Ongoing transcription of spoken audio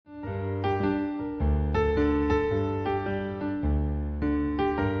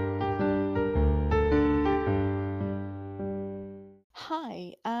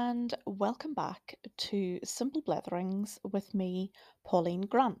welcome back to Simple Bletherings with me, Pauline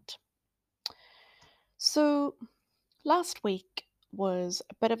Grant. So, last week was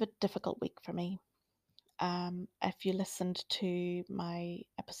a bit of a difficult week for me. If you listened to my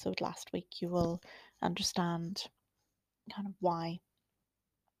episode last week, you will understand kind of why.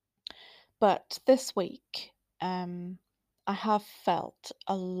 But this week, I have felt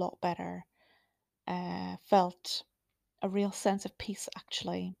a lot better, felt a real sense of peace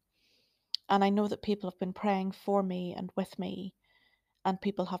actually. And I know that people have been praying for me and with me, and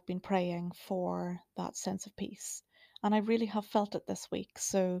people have been praying for that sense of peace. And I really have felt it this week.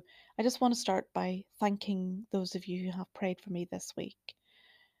 So I just want to start by thanking those of you who have prayed for me this week.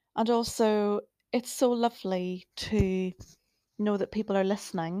 And also, it's so lovely to know that people are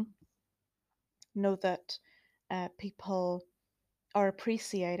listening, know that people are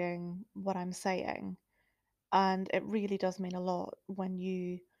appreciating what I'm saying. And it really does mean a lot when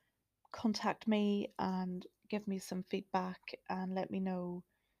you contact me and give me some feedback and let me know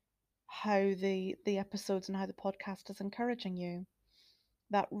how the episodes and how the podcast is encouraging you.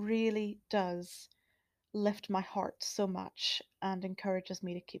 That really does lift my heart so much and encourages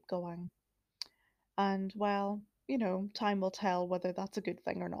me to keep going. And well, time will tell whether that's a good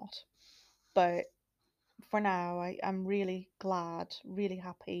thing or not. But for now, I'm really glad, really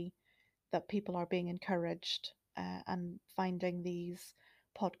happy that people are being encouraged and finding these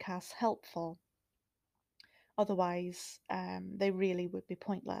podcasts helpful. Otherwise, they really would be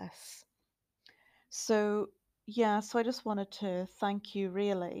pointless. So, yeah, so I just wanted to thank you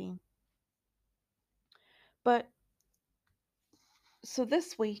really. But so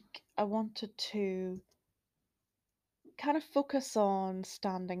this week, I wanted to kind of focus on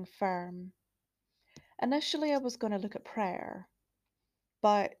standing firm. Initially, I was going to look at prayer,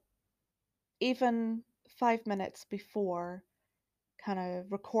 but even 5 minutes before kind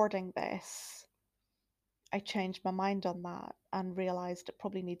of recording this, I changed my mind on that and realized it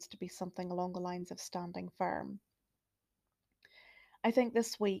probably needs to be something along the lines of standing firm. I think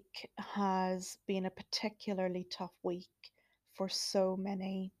this week has been a particularly tough week for so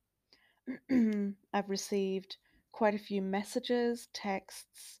many. I've received quite a few messages,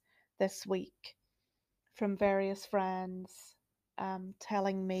 texts this week from various friends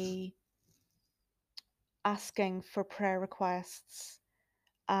telling me, asking for prayer requests,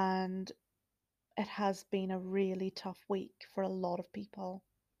 and it has been a really tough week for a lot of people.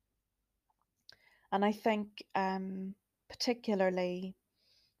 And I think, particularly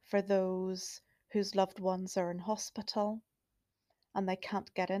for those whose loved ones are in hospital and they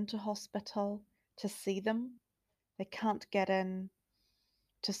can't get into hospital to see them, they can't get in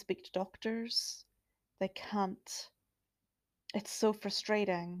to speak to doctors. They can't. It's so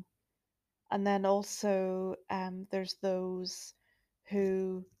frustrating. And then also, there's those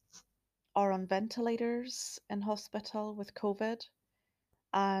who are on ventilators in hospital with COVID,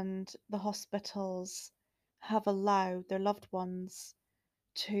 and the hospitals have allowed their loved ones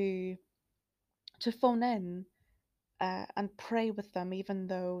to phone in and pray with them, even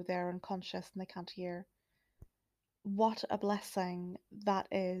though they're unconscious and they can't hear. What a blessing that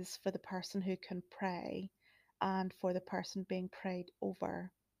is for the person who can pray and for the person being prayed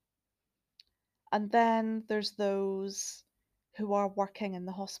over. And then there's those who are working in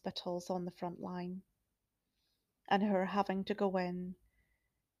the hospitals on the front line and who are having to go in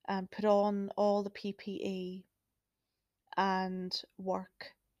and put on all the PPE and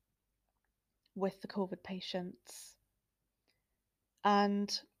work with the COVID patients.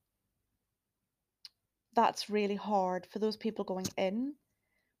 And that's really hard for those people going in,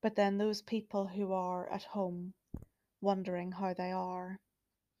 but then those people who are at home wondering how they are.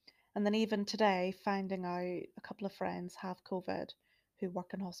 And then even today, finding out a couple of friends have COVID who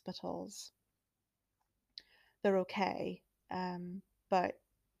work in hospitals. They're okay. But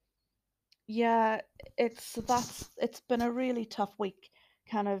yeah, it's been a really tough week,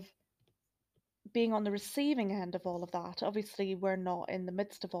 kind of being on the receiving end of all of that. Obviously, we're not in the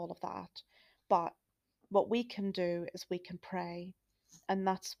midst of all of that, but what we can do is we can pray, and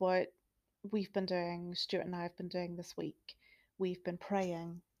that's what we've been doing. Stuart and I have been doing this week. We've been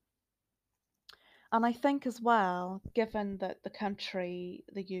praying. And I think as well, given that the country,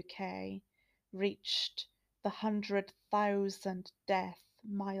 the UK, reached the 100,000 death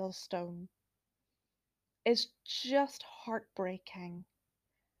milestone, is just heartbreaking.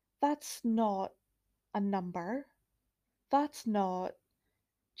 That's not a number. That's not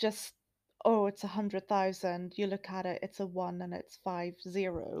just, oh, it's 100,000. You look at it, it's a one and it's five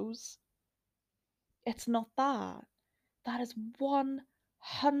zeros. It's not that. That is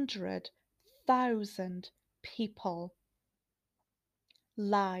 100,000 people,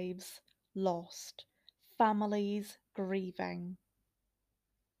 lives lost, families grieving.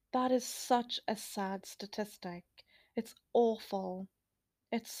 That is such a sad statistic. It's awful.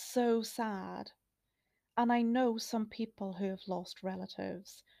 It's so sad. And I know some people who have lost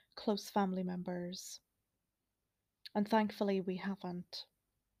relatives, close family members, and thankfully we haven't.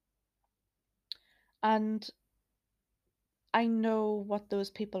 And I know what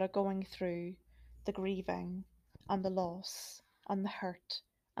those people are going through, the grieving and the loss and the hurt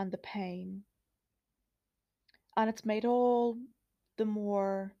and the pain. And it's made all the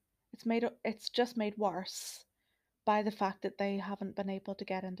more, it's just made worse by the fact that they haven't been able to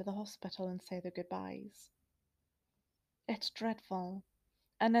get into the hospital and say their goodbyes. It's dreadful.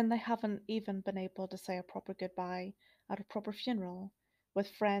 And then they haven't even been able to say a proper goodbye at a proper funeral with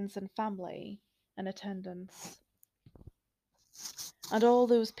friends and family in attendance. And all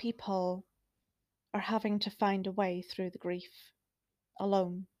those people are having to find a way through the grief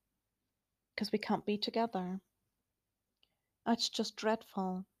alone because we can't be together. It's just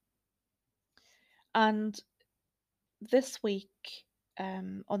dreadful. And this week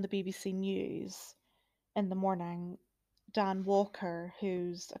on the BBC News in the morning, Dan Walker,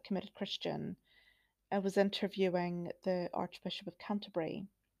 who's a committed Christian, was interviewing the Archbishop of Canterbury.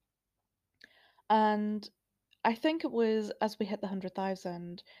 And I think it was as we hit the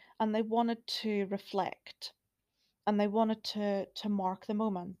 100,000, and they wanted to reflect and they wanted to mark the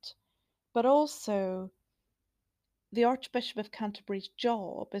moment. But also, the Archbishop of Canterbury's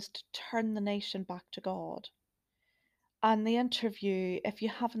job is to turn the nation back to God. And the interview, if you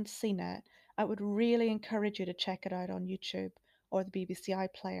haven't seen it, I would really encourage you to check it out on YouTube or the BBC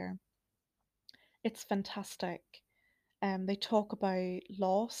iPlayer. It's fantastic. They talk about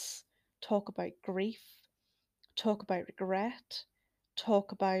loss, talk about grief, talk about regret,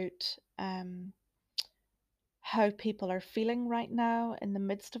 talk about how people are feeling right now in the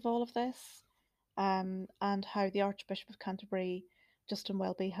midst of all of this, and how the Archbishop of Canterbury, Justin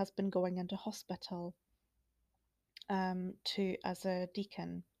Welby, has been going into hospital to as a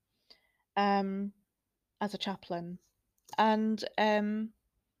deacon, um, as a chaplain, and um,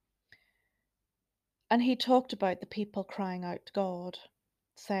 and he talked about the people crying out to God,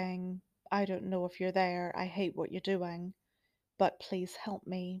 saying, "I don't know if you're there. I hate what you're doing, but please help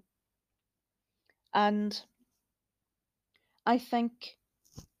me." And I think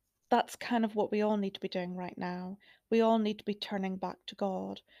that's kind of what we all need to be doing right now. We all need to be turning back to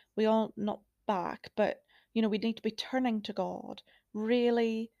God. We all, not back, but, we need to be turning to God,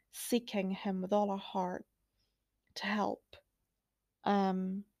 really seeking Him with all our heart to help.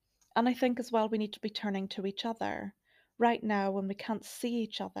 Um, and I think as well, we need to be turning to each other. Right now, when we can't see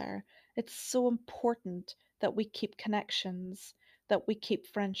each other, it's so important that we keep connections, that we keep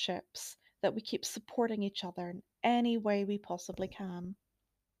friendships, that we keep supporting each other in any way we possibly can.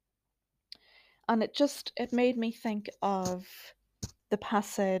 And it made me think of the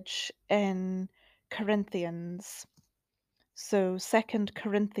passage in Corinthians. So 2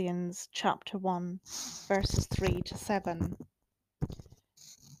 Corinthians chapter 1 verses 3 to 7,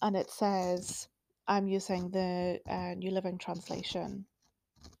 and it says, I'm using the New Living Translation: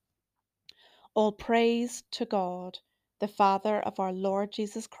 All praise to God, the Father of our Lord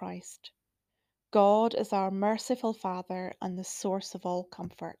Jesus Christ. God is our merciful Father and the source of all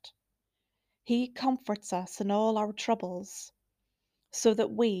comfort. He comforts us in all our troubles, so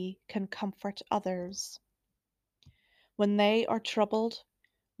that we can comfort others. When they are troubled,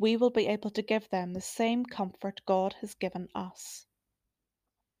 we will be able to give them the same comfort God has given us.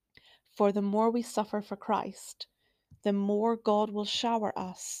 For the more we suffer for Christ, the more God will shower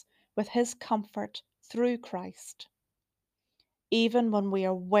us with His comfort through Christ. Even when we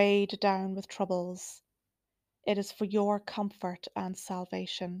are weighed down with troubles, it is for your comfort and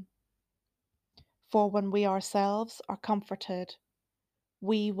salvation. For when we ourselves are comforted,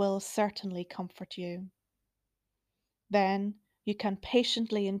 we will certainly comfort you. Then you can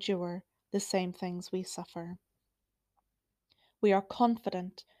patiently endure the same things we suffer. We are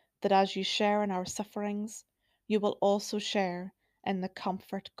confident that as you share in our sufferings, you will also share in the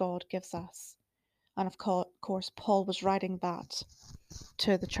comfort God gives us. And of course, Paul was writing that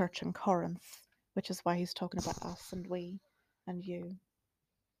to the church in Corinth, which is why he's talking about us and we and you.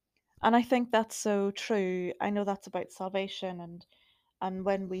 And I think that's so true. I know that's about salvation, and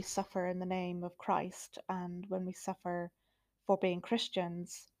when we suffer in the name of Christ and when we suffer for being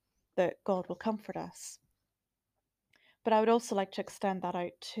Christians, that God will comfort us. But I would also like to extend that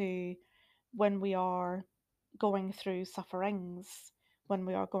out to when we are going through sufferings, when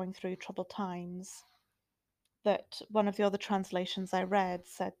we are going through troubled times. That one of the other translations I read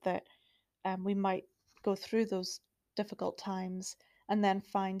said that we might go through those difficult times and then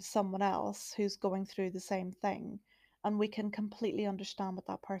find someone else who's going through the same thing, and we can completely understand what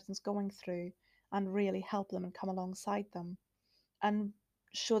that person's going through and really help them and come alongside them and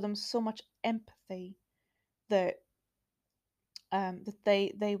show them so much empathy that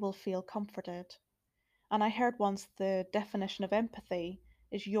they will feel comforted. And I heard once the definition of empathy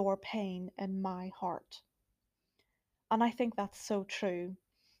is your pain in my heart. And I think that's so true.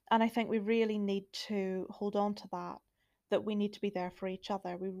 And I think we really need to hold on to that, that we need to be there for each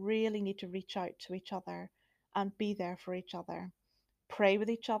other. We really need to reach out to each other and be there for each other. Pray with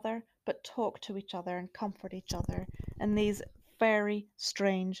each other, but talk to each other and comfort each other in these very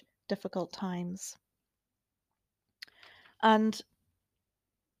strange, difficult times. And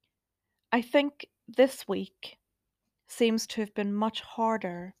I think this week seems to have been much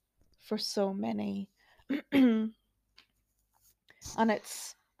harder for so many. And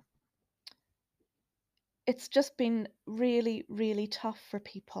it's just been really, really tough for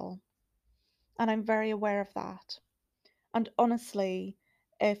people. And I'm very aware of that. And honestly,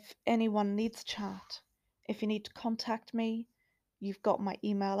 if anyone needs chat, if you need to contact me, you've got my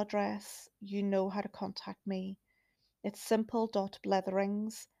email address, you know how to contact me. It's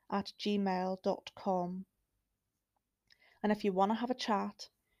simple.bletherings@gmail.com. And if you want to have a chat,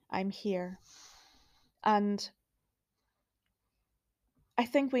 I'm here. And I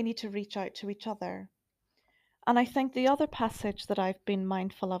think we need to reach out to each other. And I think the other passage that I've been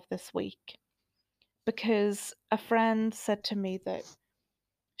mindful of this week, because a friend said to me that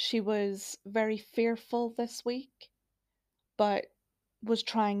she was very fearful this week, but was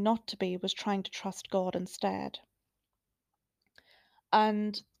trying not to be, was trying to trust God instead.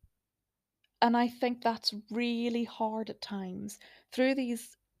 And I think that's really hard at times. Through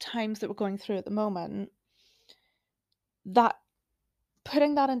these times that we're going through at the moment, that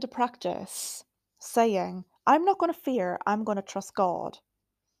putting that into practice, saying, I'm not going to fear, I'm going to trust God,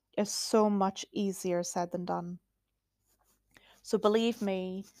 is so much easier said than done. So believe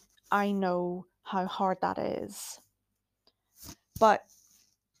me, I know how hard that is. But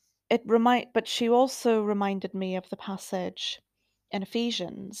she also reminded me of the passage in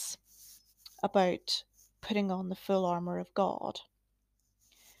Ephesians about putting on the full armor of God.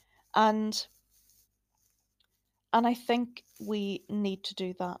 And I think we need to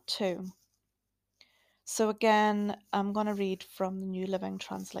do that too. So again, I'm going to read from the New Living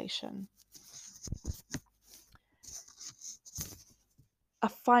Translation. A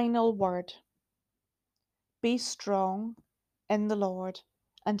final word. Be strong in the Lord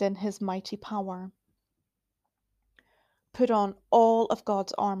and in his mighty power. Put on all of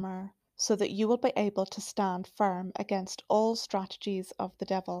God's armor so that you will be able to stand firm against all strategies of the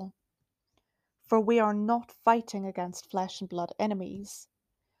devil. For we are not fighting against flesh and blood enemies,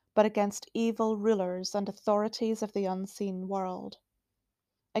 but against evil rulers and authorities of the unseen world,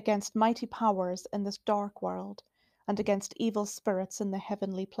 against mighty powers in this dark world, and against evil spirits in the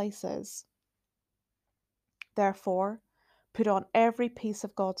heavenly places. Therefore, put on every piece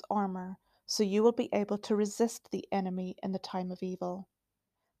of God's armor, so you will be able to resist the enemy in the time of evil.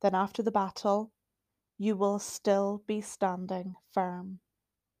 Then after the battle, you will still be standing firm.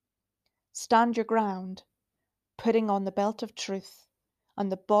 Stand your ground, putting on the belt of truth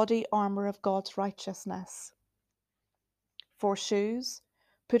and the body armor of God's righteousness. For shoes,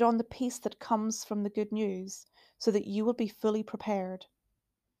 put on the peace that comes from the good news, so that you will be fully prepared.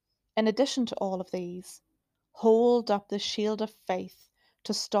 In addition to all of these, hold up the shield of faith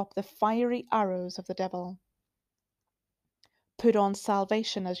to stop the fiery arrows of the devil. Put on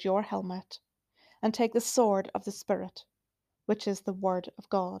salvation as your helmet, and take the sword of the Spirit, which is the Word of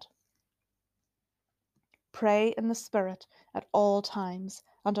God. Pray in the Spirit at all times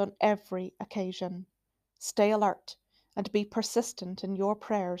and on every occasion. Stay alert and be persistent in your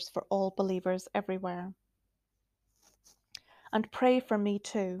prayers for all believers everywhere. And pray for me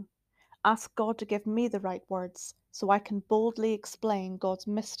too. Ask God to give me the right words so I can boldly explain God's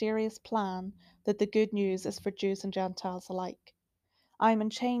mysterious plan that the good news is for Jews and Gentiles alike. I am in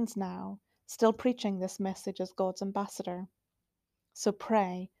chains now, still preaching this message as God's ambassador. So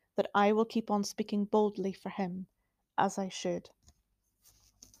pray that I will keep on speaking boldly for him, as I should.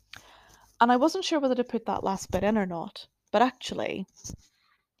 And I wasn't sure whether to put that last bit in or not, but actually,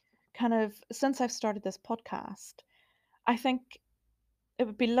 kind of since I've started this podcast, I think it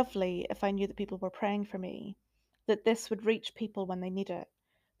would be lovely if I knew that people were praying for me, that this would reach people when they need it,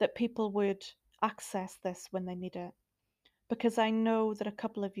 that people would access this when they need it. Because I know that a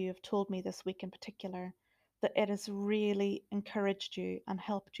couple of you have told me this week in particular that it has really encouraged you and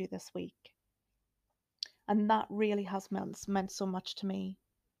helped you this week. And that really has meant so much to me.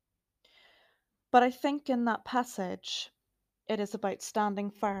 But I think in that passage, It is about standing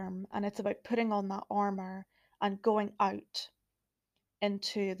firm, and it's about putting on that armor and going out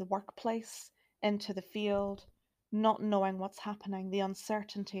into the workplace, into the field, not knowing what's happening, the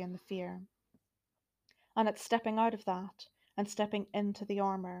uncertainty and the fear. And it's stepping out of that and stepping into the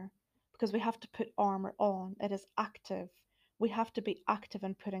armor, because we have to put armor on. It is active. We have to be active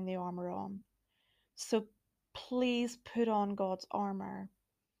in putting the armor on. So please put on God's armor,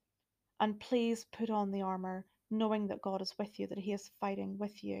 and please put on the armor knowing that God is with you, that He is fighting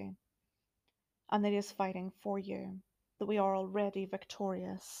with you, and that He is fighting for you, that we are already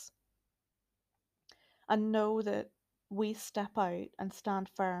victorious. And know that we step out and stand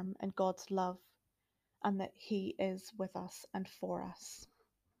firm in God's love, and that He is with us and for us.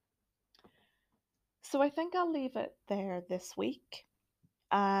 So I think I'll leave it there this week.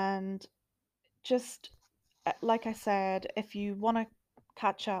 And just like I said, if you want to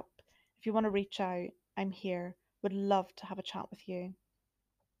catch up, if you want to reach out, I'm here. Would love to have a chat with you.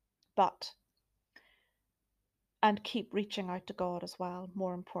 But, and keep reaching out to God as well,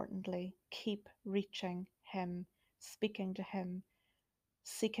 more importantly. Keep reaching Him, speaking to Him,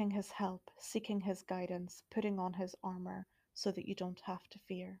 seeking His help, seeking His guidance, putting on His armor so that you don't have to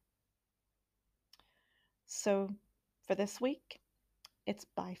fear. So for this week, it's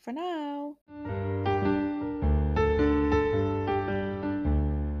bye for now.